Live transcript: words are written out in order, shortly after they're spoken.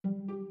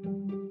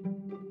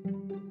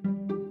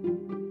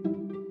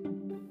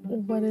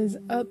What is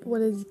up? What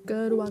is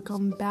good?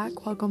 Welcome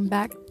back. Welcome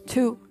back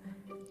to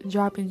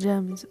Dropping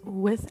Gems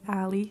with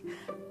Allie.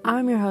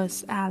 I'm your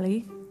host,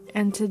 Allie,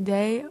 and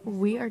today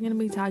we are going to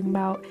be talking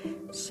about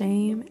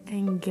shame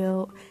and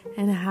guilt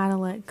and how to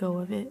let go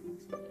of it.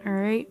 All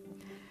right?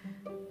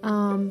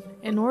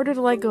 In order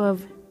to let go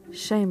of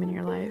shame in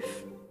your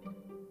life,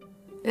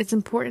 it's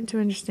important to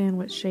understand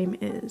what shame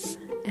is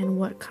and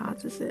what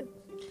causes it.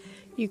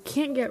 You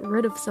can't get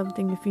rid of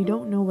something if you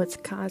don't know what's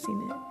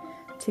causing it.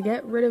 To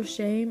get rid of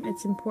shame,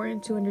 it's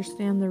important to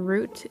understand the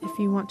root if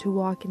you want to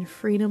walk in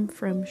freedom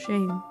from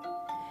shame.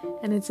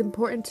 And it's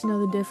important to know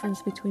the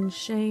difference between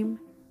shame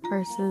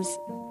versus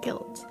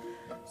guilt.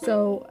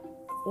 So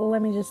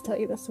let me just tell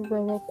you this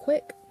real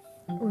quick.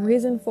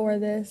 Reason for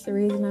this, the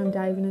reason I'm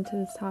diving into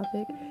this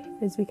topic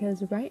is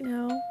because right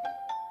now,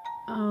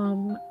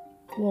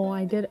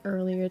 I did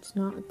earlier, it's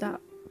not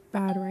that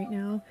bad right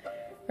now.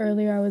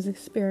 Earlier I was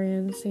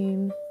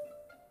experiencing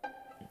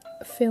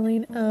a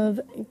feeling of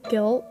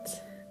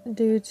guilt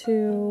due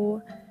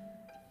to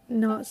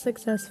not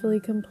successfully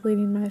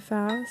completing my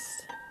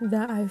fast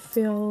that I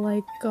feel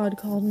like God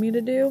called me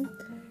to do.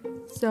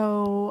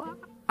 So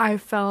I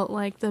felt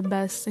like the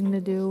best thing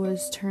to do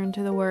was turn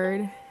to the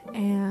Word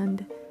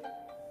and,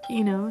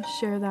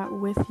 share that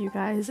with you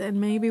guys,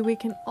 and maybe we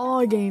can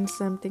all gain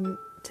something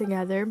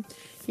together.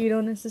 You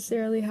don't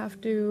necessarily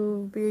have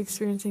to be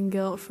experiencing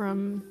guilt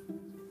from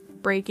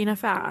breaking a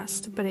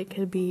fast, but it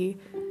could be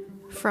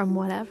from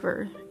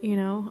whatever,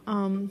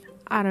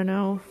 I don't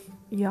know,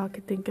 y'all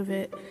could think of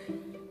it,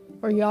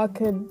 or y'all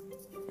could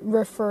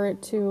refer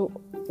it to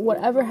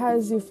whatever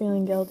has you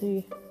feeling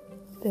guilty.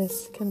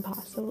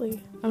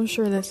 I'm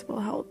sure this will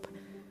help.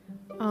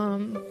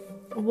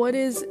 What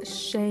is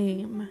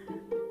shame?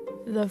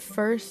 The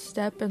first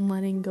step in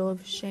letting go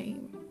of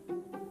shame.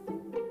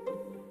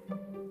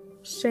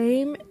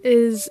 Shame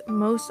is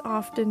most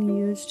often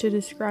used to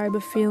describe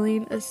a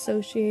feeling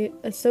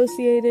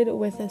associated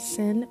with a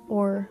sin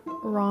or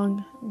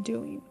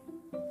wrongdoing.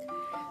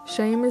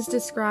 Shame is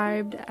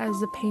described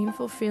as a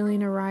painful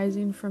feeling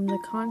arising from the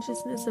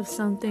consciousness of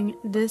something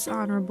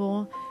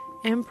dishonorable,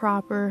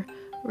 improper,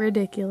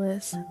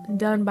 ridiculous,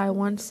 done by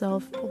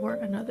oneself or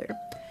another.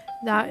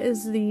 That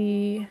is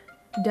the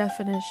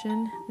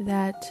definition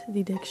that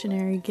the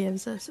dictionary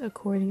gives us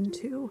according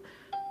to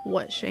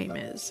what shame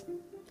is.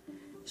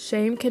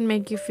 Shame can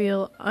make you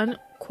feel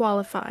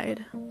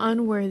unqualified,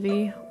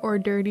 unworthy, or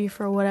dirty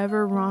for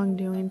whatever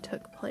wrongdoing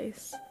took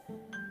place.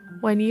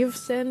 When you've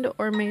sinned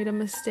or made a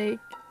mistake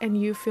and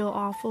you feel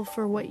awful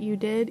for what you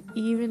did,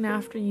 even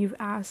after you've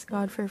asked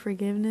God for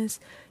forgiveness,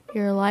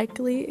 you're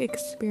likely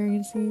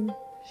experiencing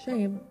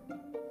shame.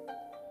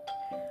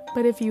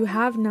 But if you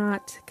have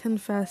not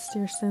confessed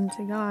your sin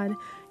to God,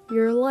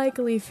 you're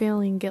likely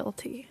feeling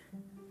guilty.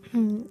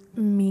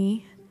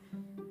 Me.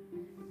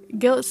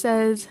 Guilt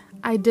says,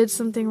 I did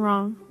something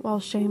wrong, while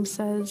shame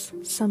says,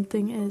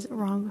 something is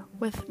wrong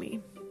with me.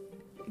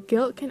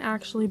 Guilt can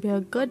actually be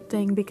a good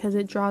thing because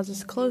it draws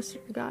us closer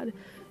to God,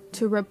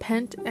 to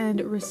repent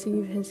and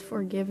receive His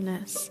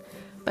forgiveness.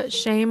 But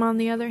shame, on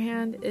the other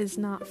hand, is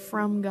not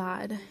from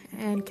God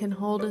and can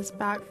hold us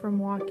back from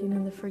walking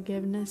in the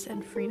forgiveness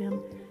and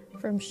freedom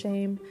from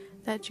shame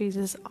that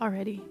Jesus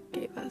already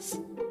gave us.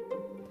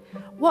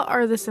 What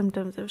are the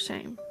symptoms of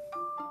shame?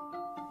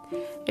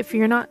 If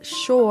you're not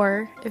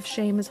sure if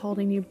shame is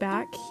holding you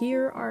back,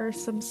 here are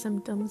some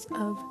symptoms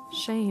of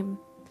shame.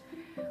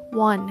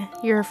 1.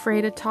 You're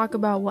afraid to talk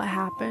about what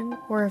happened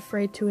or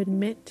afraid to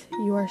admit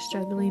you are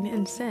struggling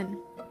in sin.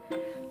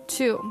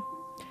 2.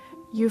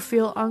 You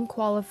feel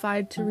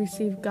unqualified to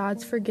receive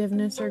God's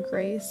forgiveness or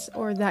grace,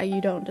 or that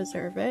you don't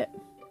deserve it.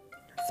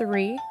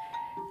 3.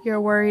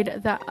 You're worried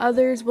that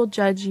others will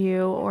judge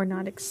you or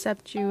not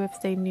accept you if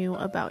they knew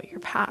about your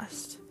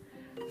past.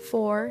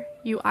 4.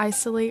 You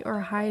isolate or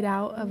hide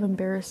out of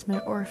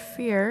embarrassment or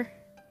fear.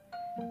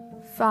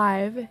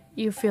 5.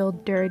 You feel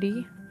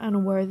dirty,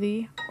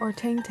 unworthy, or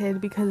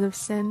tainted because of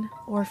sin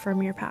or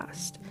from your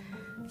past.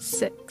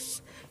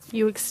 6.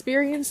 You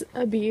experience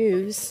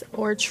abuse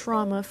or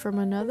trauma from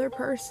another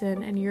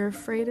person and you're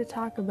afraid to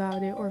talk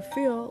about it or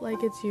feel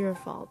like it's your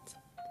fault.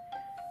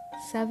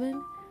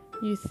 7.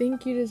 You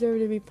think you deserve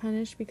to be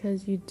punished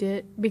because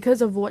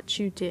of what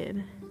you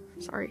did.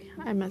 Sorry,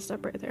 I messed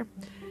up right there.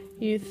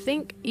 You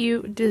think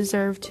you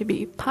deserve to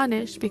be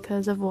punished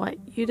because of what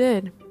you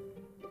did.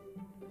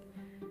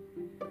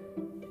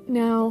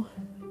 Now,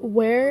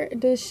 where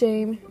does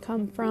shame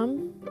come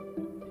from?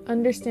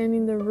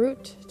 Understanding the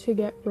root to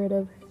get rid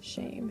of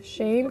shame.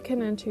 Shame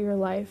can enter your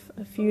life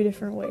a few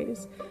different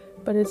ways,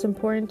 but it's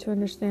important to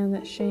understand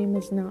that shame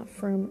is not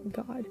from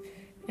God.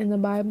 In the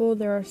Bible,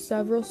 there are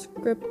several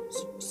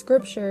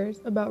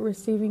scriptures about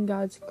receiving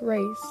God's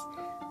grace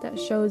that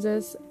shows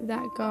us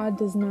that God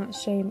does not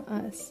shame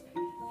us.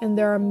 And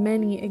there are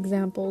many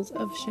examples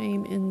of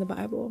shame in the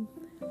Bible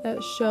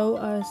that show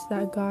us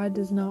that God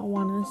does not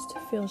want us to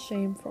feel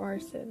shame for our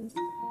sins.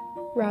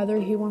 Rather,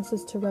 He wants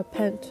us to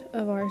repent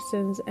of our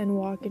sins and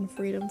walk in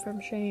freedom from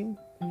shame.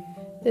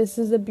 This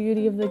is the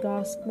beauty of the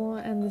gospel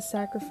and the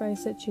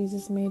sacrifice that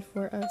Jesus made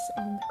for us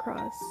on the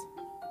cross.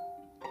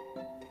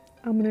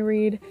 I'm going to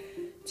read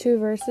 2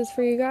 verses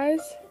for you guys.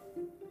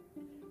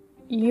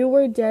 You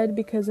were dead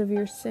because of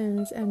your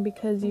sins and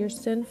because your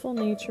sinful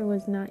nature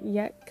was not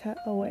yet cut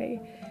away.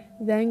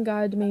 Then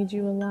God made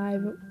you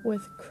alive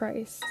with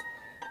Christ,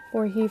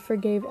 for he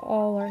forgave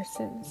all our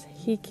sins.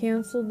 He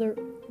canceled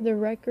the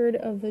record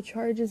of the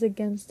charges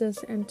against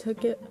us and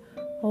took it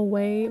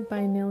away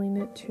by nailing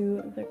it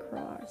to the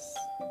cross.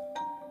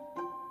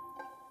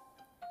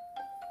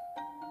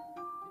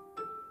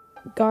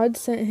 God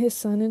sent his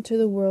Son into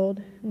the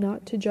world,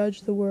 not to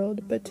judge the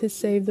world, but to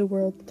save the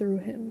world through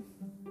him.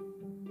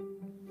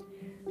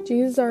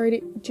 Jesus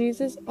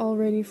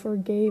already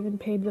forgave and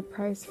paid the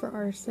price for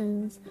our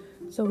sins,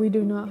 so we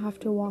do not have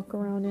to walk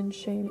around in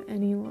shame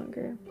any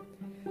longer.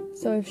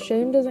 So if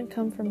shame doesn't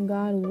come from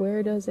God,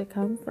 where does it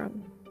come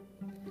from?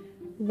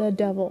 The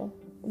devil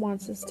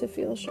wants us to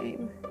feel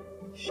shame.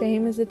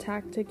 Shame is a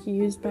tactic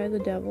used by the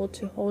devil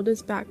to hold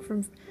us back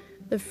from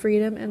the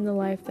freedom and the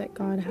life that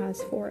God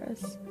has for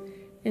us.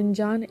 In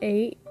John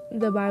 8,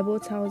 the Bible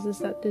tells us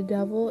that the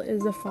devil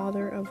is the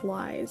father of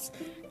lies,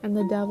 and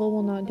the devil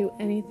will not do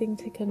anything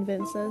to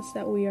convince us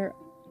that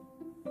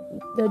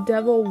the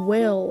devil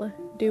will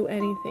do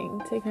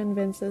anything to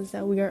convince us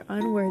that we are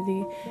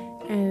unworthy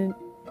and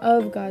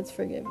of God's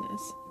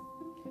forgiveness.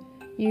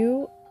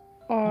 You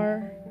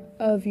are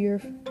of your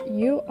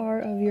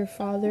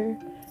father,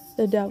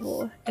 the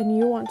devil, and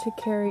you want to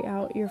carry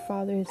out your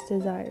father's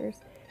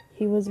desires.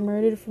 He was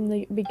murdered from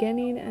the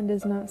beginning and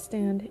does not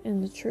stand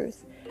in the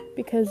truth,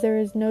 because there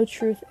is no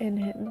truth in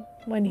him.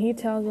 When he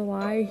tells a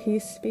lie, he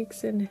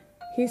speaks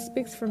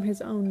from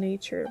his own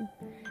nature,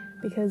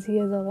 because he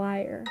is a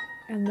liar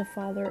and the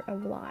father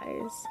of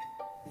lies.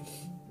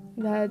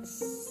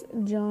 That's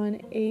John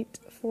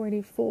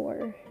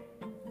 8:44.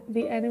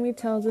 The enemy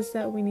tells us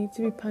that we need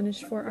to be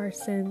punished for our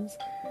sins,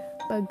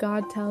 but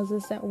God tells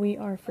us that we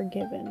are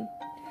forgiven,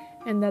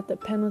 and that the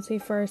penalty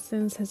for our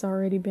sins has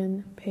already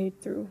been paid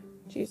through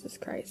Jesus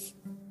Christ.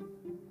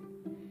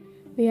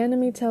 The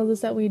enemy tells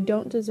us that we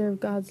don't deserve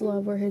God's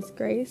love or his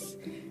grace,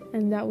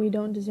 and that we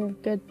don't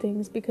deserve good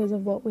things because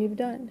of what we've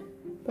done.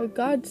 But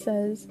God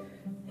says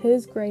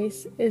his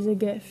grace is a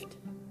gift,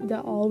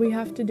 that all we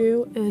have to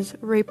do is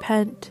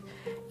repent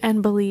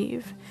and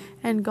believe.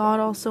 And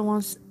God also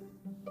wants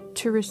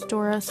to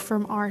restore us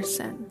from our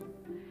sin.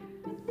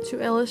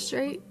 To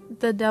illustrate,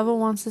 the devil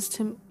wants us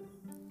to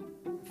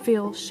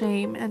feel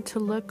shame and to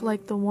look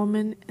like the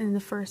woman in the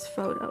first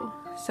photo.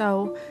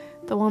 So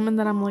the woman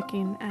that I'm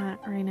looking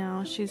at right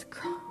now, she's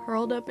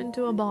curled up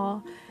into a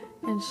ball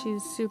and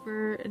she's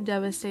super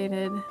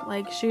devastated.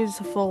 Like, she's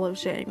full of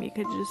shame, you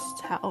could just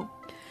tell.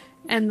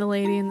 And the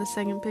lady in the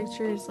second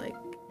picture is like,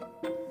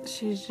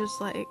 she's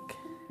just like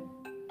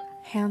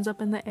hands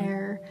up in the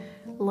air,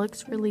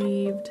 looks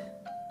relieved,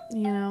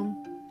 you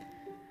know.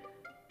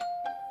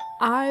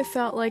 I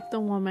felt like the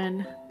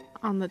woman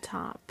on the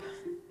top,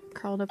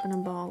 curled up in a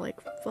ball, like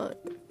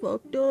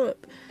fucked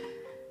up.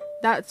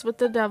 That's what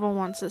the devil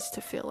wants us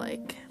to feel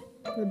like.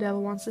 The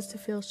devil wants us to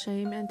feel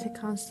shame and to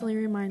constantly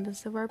remind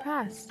us of our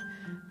past.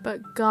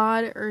 But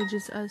God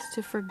urges us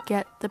to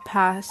forget the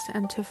past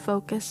and to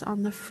focus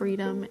on the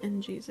freedom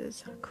in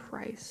Jesus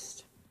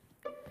Christ.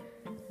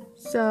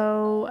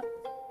 So,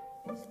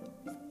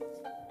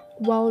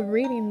 while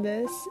reading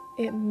this,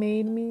 it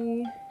made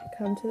me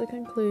come to the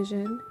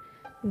conclusion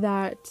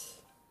that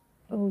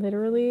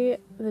literally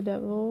the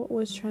devil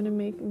was trying to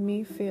make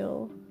me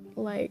feel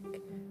like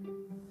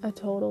a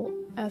total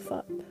F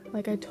up.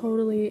 Like I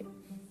totally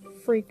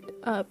freaked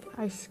up.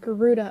 I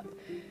screwed up.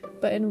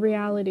 But in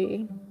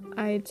reality,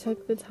 I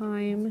took the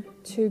time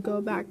to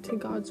go back to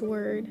God's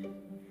word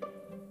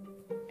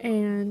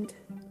and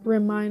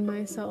remind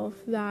myself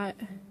that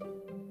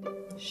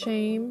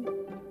shame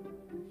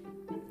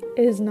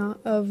is not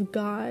of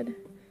God,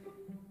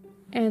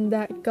 and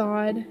that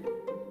God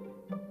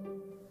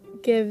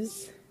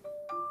gives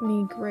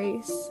me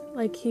grace.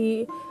 Like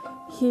he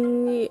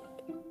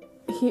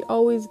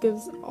always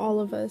gives all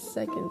of us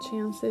second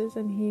chances,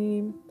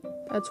 and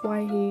that's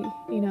why he,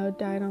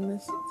 died on the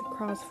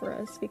cross for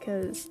us,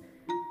 because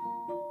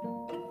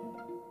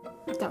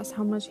that's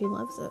how much he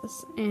loves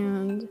us,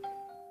 and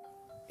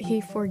he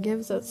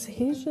forgives us.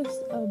 He's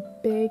just a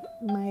big,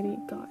 mighty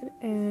God.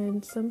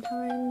 And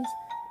sometimes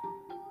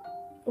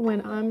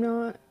when I'm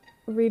not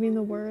reading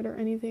the word or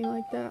anything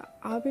like that,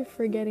 I'll be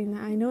forgetting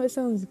that. I know it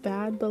sounds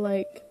bad, but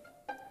like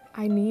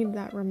I need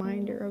that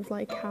reminder of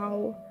like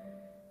how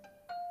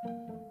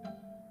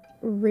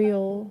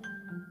real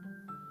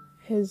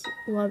his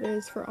love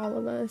is for all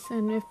of us.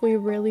 And if we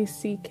really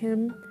seek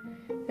him,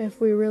 if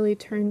we really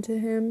turn to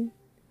him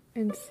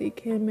and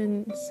seek him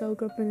and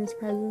soak up in his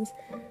presence,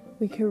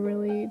 we could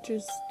really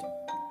just,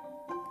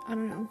 I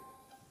don't know,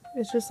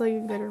 it's just like a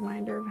good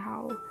reminder of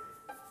how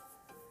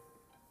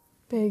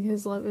big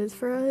his love is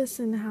for us,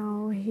 and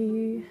how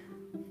he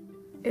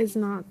is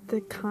not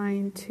the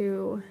kind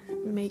to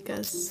make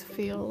us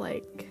feel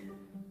like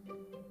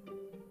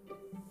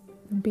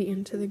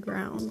beaten to the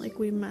ground, like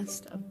we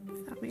messed up,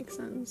 if that makes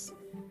sense.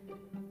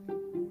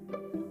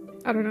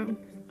 I don't know,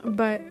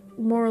 but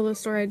moral of the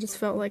story, I just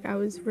felt like I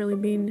was really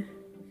being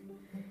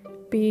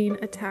being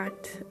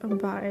attacked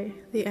by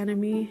the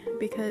enemy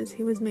because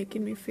he was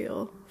making me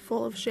feel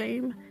full of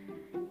shame.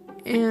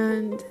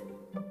 And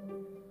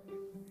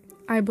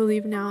I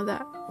believe now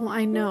that,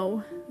 I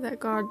know that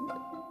God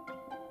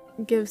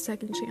gives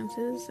second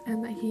chances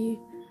and that he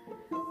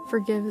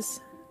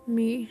forgives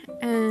me,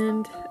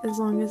 and as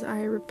long as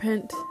I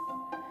repent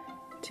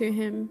to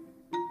him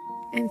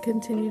and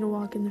continue to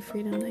walk in the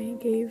freedom that he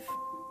gave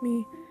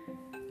me,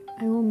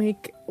 I will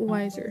make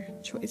wiser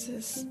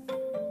choices.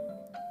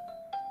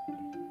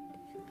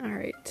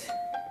 Alright,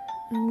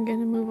 I'm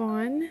gonna move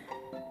on.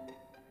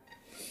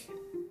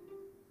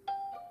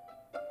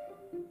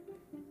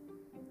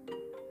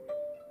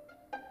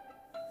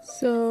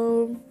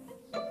 So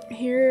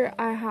here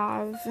I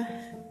have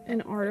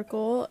an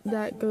article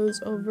that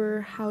goes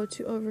over how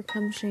to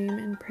overcome shame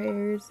and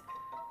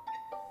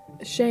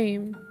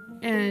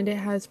and it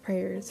has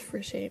prayers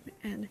for shame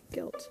and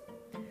guilt.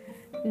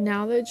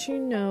 Now that you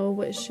know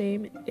what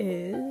shame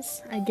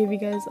is, I give you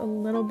guys a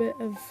little bit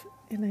of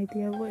an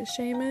idea of what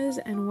shame is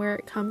and where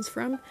it comes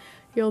from.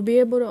 You'll be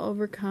able to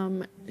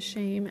overcome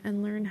shame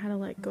and learn how to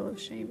let go of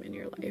shame in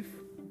your life.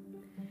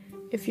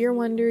 If you're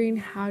wondering,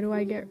 how do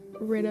I get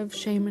rid of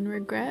shame and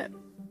regret?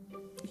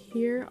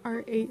 Here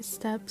are 8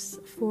 steps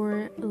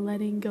for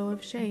letting go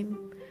of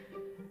shame.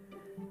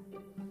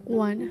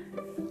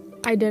 1.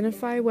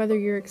 Identify whether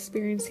you're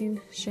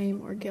experiencing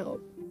shame or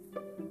guilt.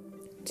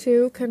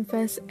 2.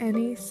 Confess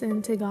any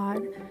sin to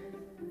God.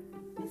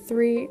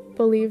 3.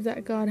 Believe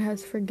that God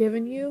has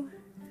forgiven you.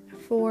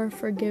 4.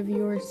 Forgive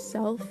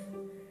yourself.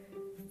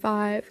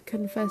 5.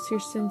 Confess your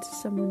sin to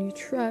someone you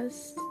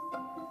trust.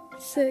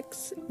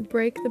 6.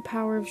 Break the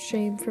power of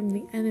shame from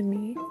the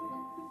enemy.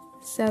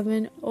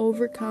 7.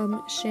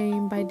 Overcome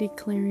shame by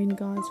declaring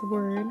God's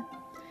word.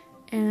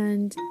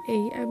 And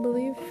 8, I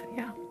believe.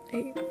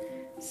 8.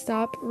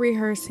 Stop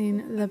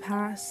rehearsing the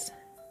past.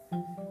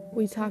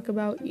 We talk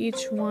about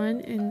each one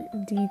in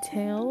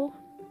detail.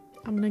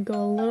 I'm going to go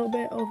a little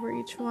bit over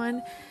each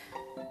one.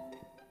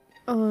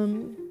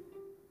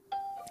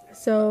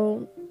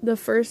 So the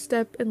first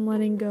step in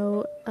letting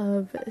go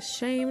of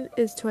shame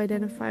is to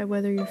identify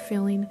whether you're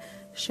feeling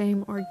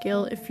shame or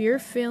guilt. If you're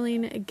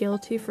feeling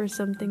guilty for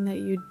something that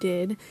you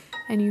did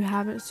and you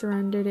haven't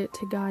surrendered it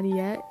to God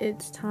yet,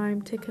 it's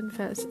time to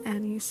confess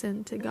any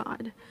sin to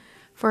God.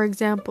 For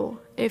example,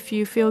 if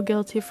you feel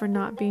guilty for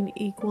not being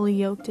equally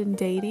yoked in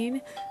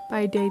dating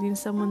by dating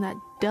someone that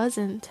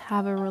doesn't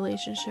have a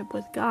relationship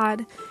with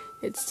God,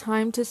 it's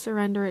time to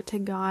surrender it to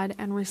God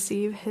and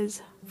receive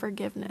his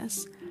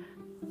forgiveness.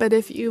 But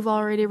if you've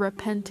already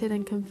repented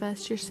and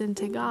confessed your sin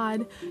to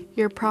God,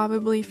 you're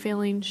probably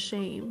feeling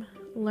shame.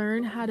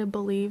 Learn how to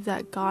believe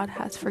that God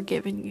has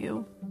forgiven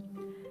you.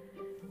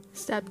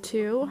 Step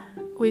 2,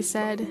 we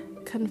said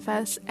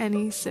confess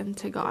any sin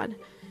to God.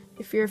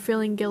 If you're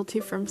feeling guilty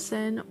from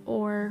sin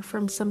or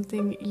from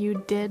something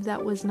you did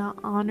that was not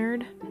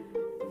honoring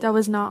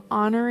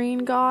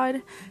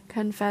God,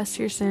 confess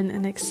your sin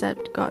and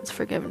accept God's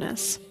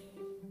forgiveness.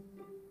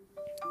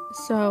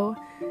 So,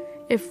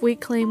 if we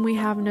claim we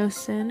have no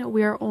sin,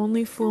 we are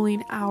only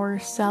fooling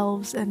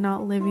ourselves and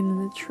not living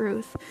in the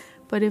truth.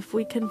 But if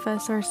we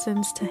confess our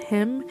sins to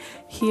him,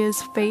 he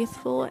is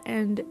faithful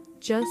and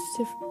just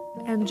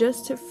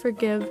to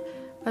forgive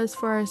us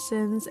for our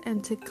sins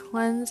and to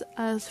cleanse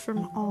us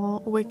from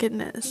all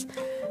wickedness.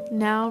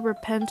 Now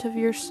repent of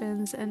your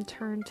sins and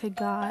turn to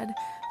God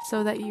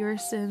so that your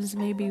sins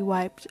may be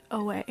wiped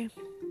away.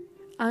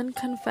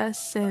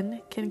 Unconfessed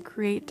sin can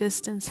create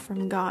distance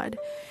from God.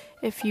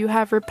 If you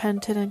have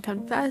repented and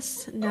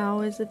confessed, now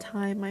is the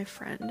time, my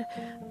friend.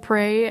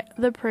 Pray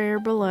the prayer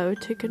below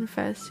to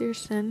confess your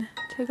sin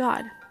to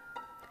God.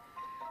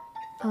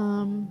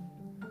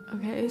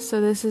 Okay,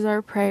 so this is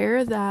our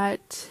prayer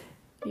that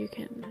you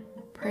can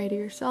pray to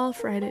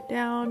yourself, write it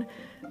down,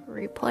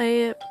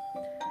 replay it.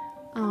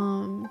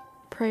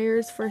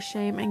 Prayers for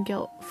shame and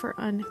guilt for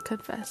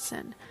unconfessed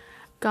sin.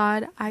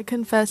 God, I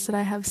confess that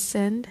I have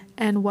sinned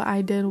and what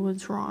I did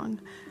was wrong.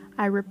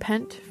 I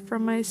repent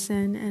from my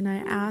sin and I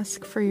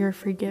ask for your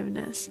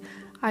forgiveness.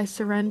 I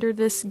surrender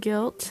this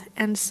guilt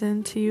and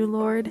sin to you,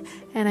 Lord,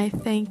 and I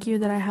thank you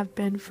that I have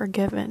been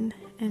forgiven.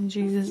 In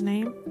Jesus'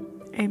 name,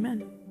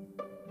 amen.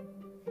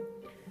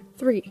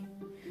 3.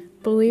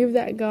 Believe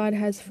that God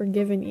has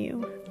forgiven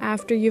you.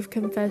 After you've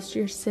confessed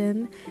your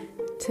sin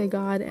to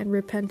God and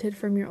repented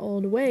from your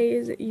old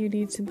ways, you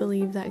need to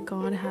believe that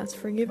God has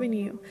forgiven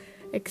you.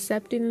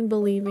 Accepting and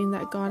believing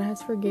that God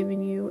has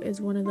forgiven you is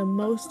one of the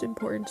most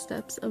important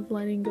steps of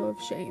letting go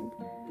of shame.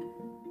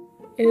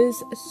 It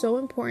is so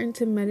important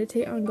to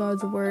meditate on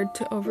God's word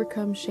to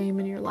overcome shame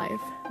in your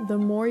life. The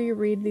more you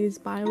read these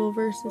Bible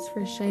verses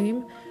for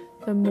shame,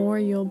 the more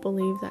you'll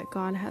believe that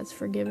God has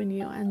forgiven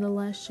you and the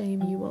less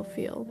shame you will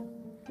feel.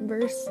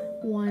 Verse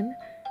 1,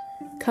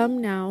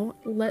 come now,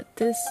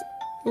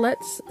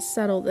 let's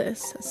settle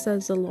this,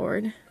 says the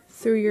Lord.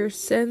 Though your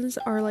sins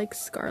are like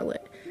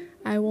scarlet,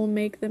 I will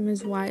make them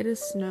as white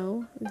as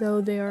snow, though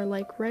they are red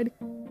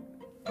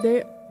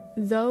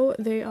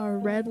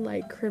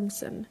like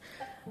crimson.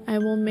 I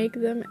will make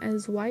them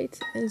as white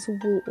as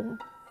wool.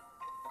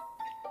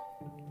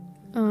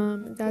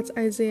 That's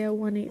Isaiah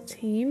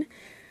 1:18.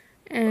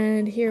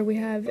 And here we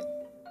have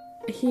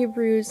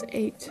Hebrews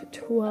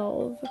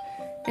 8:12.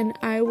 And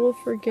I will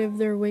forgive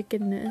their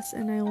wickedness,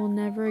 and I will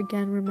never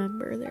again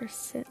remember their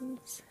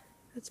sins.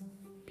 That's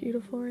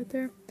beautiful right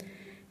there.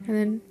 And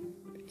then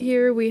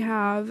here we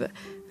have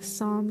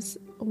Psalms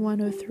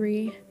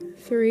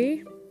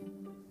 103:3.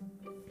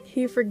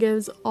 He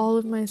forgives all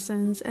of my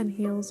sins and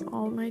heals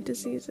all my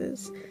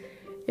diseases.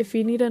 If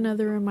you need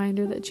another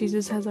reminder that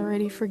Jesus has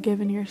already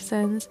forgiven your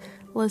sins,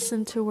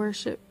 listen to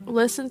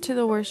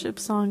the worship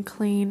song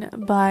Clean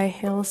by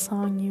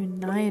Hillsong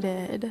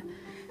United.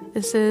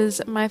 This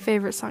is my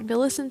favorite song to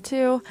listen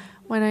to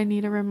when I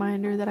need a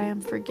reminder that I am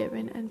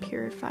forgiven and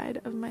purified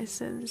of my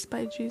sins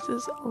by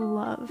Jesus'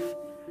 love.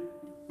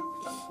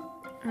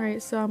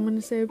 Alright, so I'm going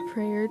to say a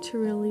prayer to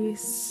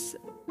release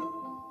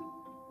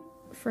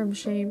from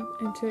shame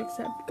and to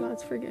accept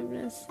God's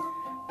forgiveness.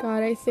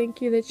 God, I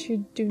thank you that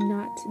you do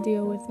not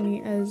deal with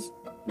me as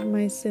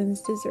my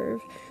sins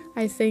deserve.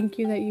 I thank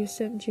you that you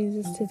sent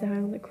Jesus to die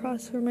on the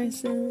cross for my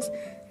sins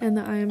and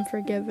that I am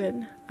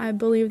forgiven. I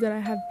believe that I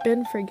have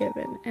been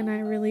forgiven and I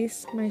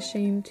release my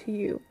shame to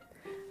you.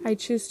 I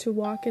choose to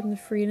walk in the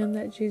freedom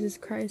that Jesus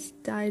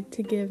Christ died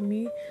to give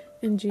me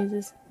in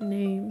Jesus'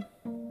 name.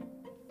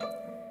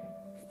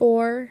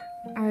 4,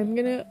 I'm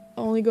going to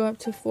only go up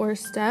to 4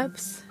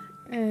 steps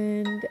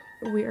and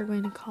we are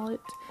going to call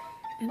it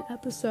an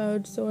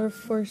episode. So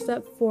for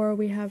step 4,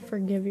 we have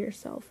forgive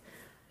yourself.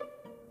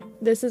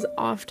 This is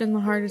often the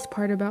hardest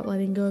part about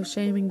letting go of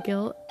shame and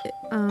guilt,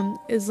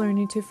 is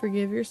learning to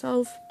forgive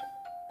yourself.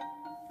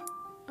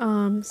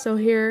 So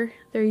here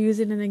they're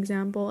using an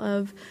example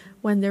of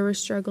when they were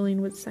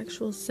struggling with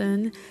sexual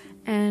sin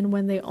and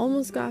when they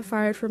almost got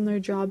fired from their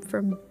job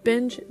from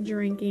binge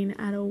drinking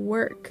at a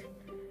work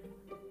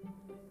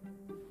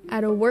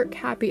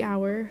happy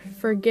hour.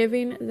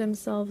 Forgiving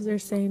themselves, they're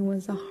saying,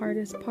 was the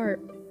hardest part.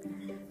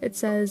 It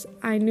says,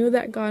 I knew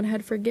that God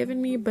had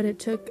forgiven me, but it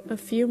took a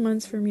few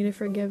months for me to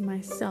forgive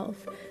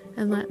myself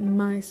and let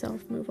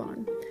myself move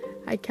on.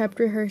 I kept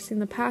rehearsing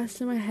the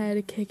past in my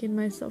head, kicking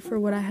myself for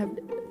what I have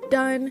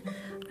done.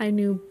 I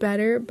knew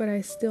better, but I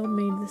still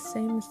made the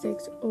same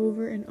mistakes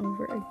over and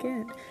over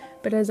again.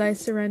 But as I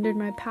surrendered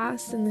my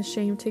past and the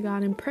shame to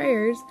God in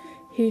prayers,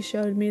 He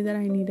showed me that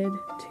I needed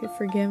to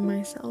forgive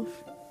myself.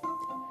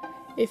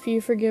 If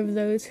you forgive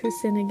those who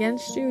sin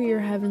against you, your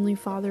heavenly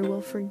Father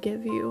will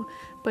forgive you.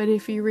 But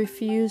if you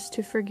refuse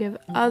to forgive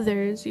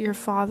others, your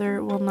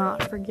Father will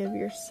not forgive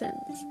your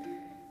sins.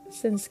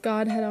 Since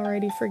God had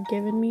already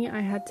forgiven me, I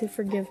had to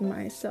forgive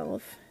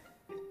myself.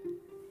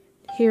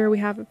 Here we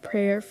have a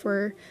prayer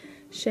for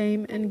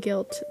shame and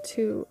guilt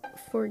to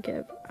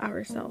forgive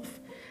ourselves.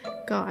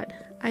 God,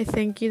 I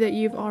thank you that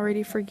you've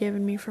already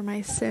forgiven me for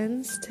my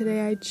sins.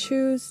 Today I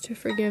choose to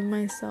forgive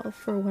myself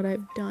for what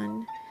I've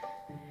done.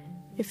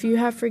 If you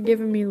have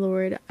forgiven me,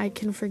 Lord, I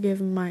can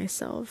forgive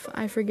myself.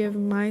 I forgive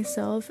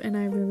myself and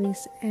I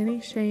release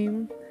any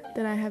shame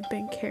that I have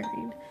been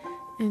carrying.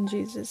 In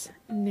Jesus'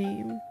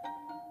 name.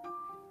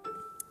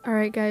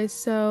 Alright guys,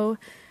 so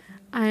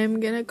I'm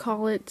gonna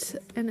call it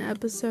an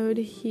episode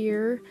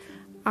here.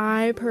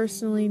 I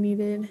personally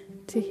needed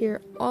to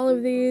hear all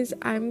of these.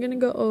 I'm gonna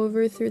go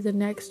over through the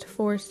next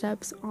 4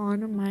 steps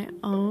on my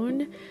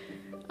own.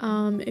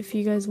 If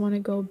you guys want to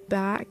go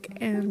back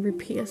and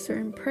repeat a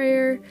certain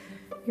prayer,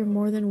 you're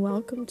more than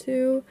welcome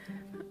to.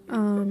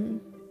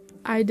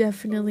 I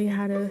definitely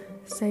had to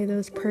say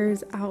those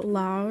prayers out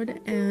loud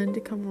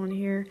and come on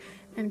here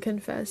and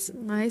confess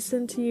my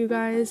sin to you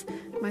guys.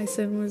 My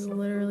sin was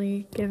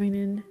literally giving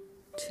in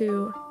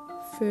to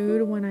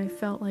food when I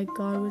felt like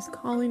God was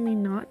calling me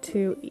not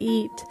to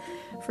eat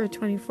for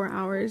 24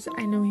 hours.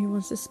 I know He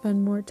wants to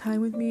spend more time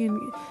with me and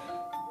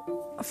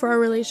for our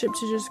relationship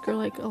to just grow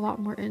like a lot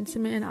more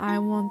intimate, and I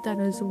want that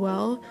as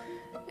well.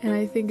 And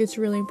I think it's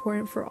really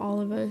important for all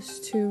of us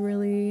to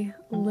really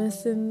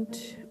listen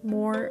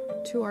more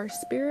to our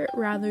spirit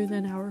rather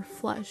than our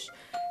flesh.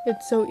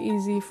 It's so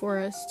easy for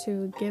us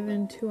to give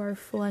in to our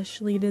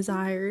fleshly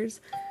desires.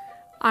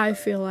 I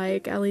feel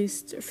like, at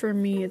least for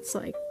me, it's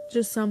like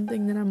just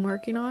something that I'm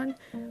working on.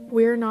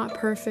 We're not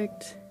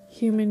perfect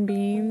human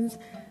beings.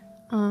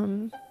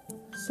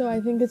 So I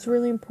think it's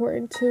really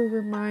important to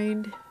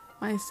remind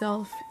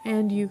myself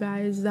and you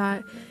guys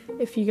that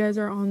if you guys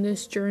are on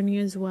this journey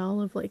as well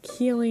of like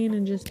healing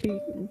and just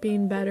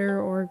being better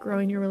or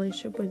growing your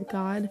relationship with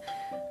God,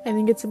 I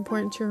think it's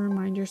important to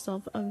remind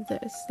yourself of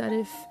this, that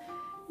if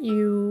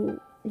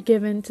you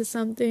give in to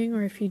something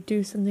or if you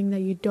do something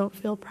that you don't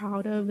feel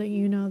proud of, that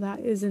you know that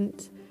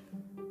isn't,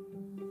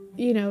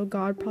 you know,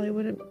 God probably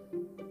wouldn't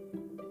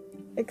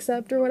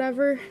accept or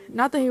whatever.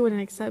 Not that He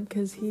wouldn't accept,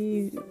 because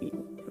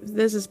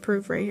this is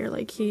proof right here,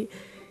 like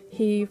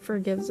He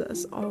forgives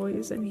us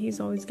always, and He's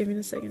always giving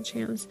a second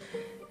chance.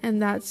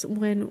 And that's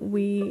when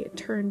we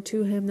turn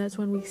to Him. That's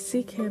when we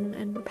seek Him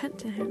and repent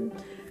to Him.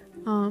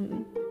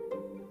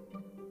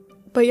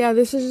 But yeah,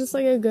 this is just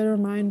like a good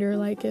reminder.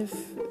 Like if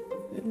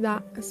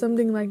that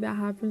something like that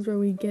happens where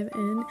we give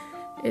in,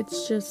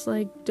 it's just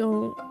like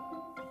don't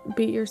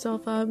beat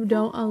yourself up.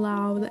 Don't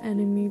allow the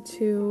enemy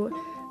to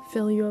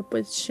fill you up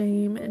with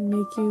shame and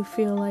make you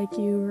feel like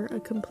you're a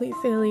complete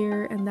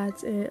failure and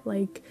that's it.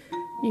 Like,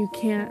 you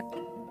can't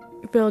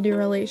build your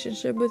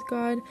relationship with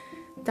God.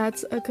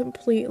 That's a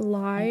complete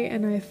lie,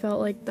 and I felt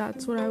like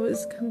that's what I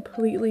was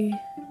completely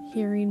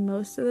hearing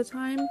most of the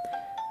time.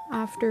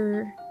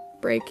 After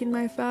breaking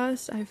my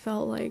fast, I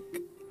felt like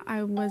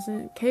I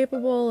wasn't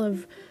capable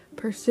of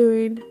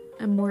pursuing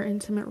a more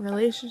intimate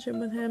relationship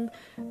with Him.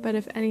 But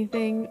if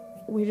anything,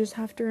 we just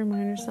have to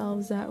remind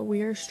ourselves that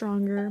we are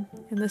stronger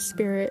in the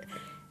Spirit,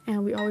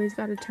 and we always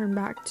got to turn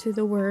back to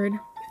the Word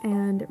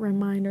and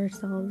remind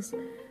ourselves,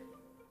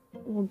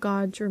 well,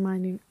 God's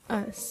reminding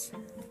us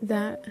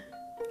that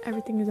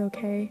everything is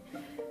okay,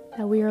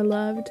 that we are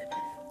loved,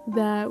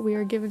 that we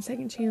are given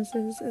second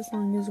chances as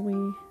long as we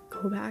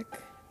go back,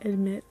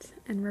 admit,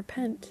 and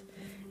repent,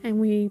 and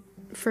we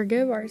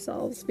forgive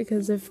ourselves,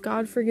 because if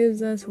God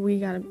forgives us, we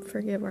gotta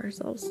forgive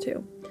ourselves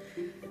too.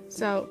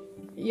 So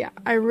yeah,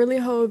 I really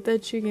hope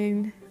that you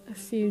gained a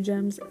few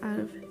gems out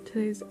of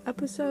today's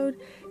episode.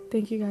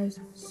 Thank you guys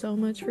so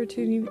much for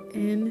tuning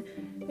in.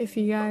 If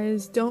you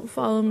guys don't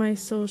follow my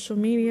social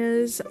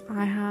medias,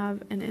 I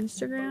have an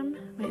Instagram.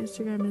 My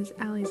Instagram is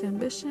Allie's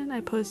Ambition.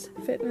 I post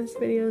fitness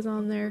videos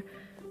on there,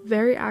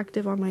 very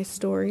active on my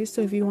stories.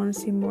 So if you want to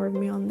see more of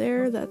me on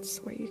there, that's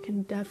where you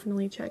can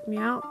definitely check me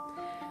out.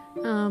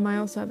 I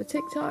also have a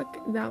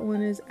TikTok. That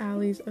one is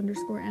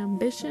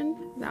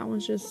Allie's_Ambition. That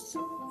one's just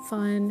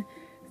fun,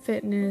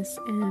 fitness,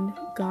 and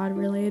God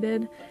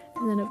related.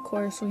 And then of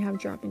course we have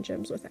Dropping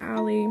Gems with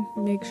Allie.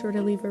 Make sure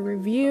to leave a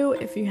review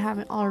if you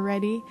haven't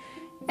already.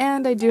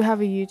 And I do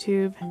have a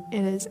YouTube.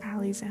 It is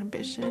Allie's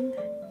Ambition,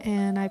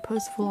 and I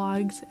post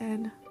vlogs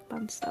and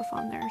fun stuff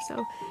on there.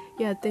 So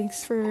yeah,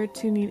 thanks for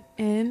tuning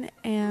in,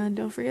 and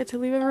don't forget to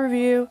leave a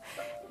review.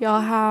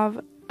 Y'all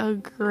have a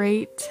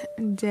great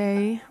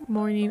day,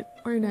 morning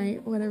or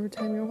night, whatever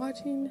time you're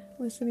watching,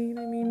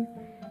 listening,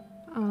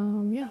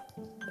 yeah,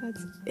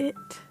 that's it.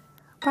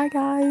 Bye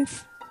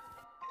guys.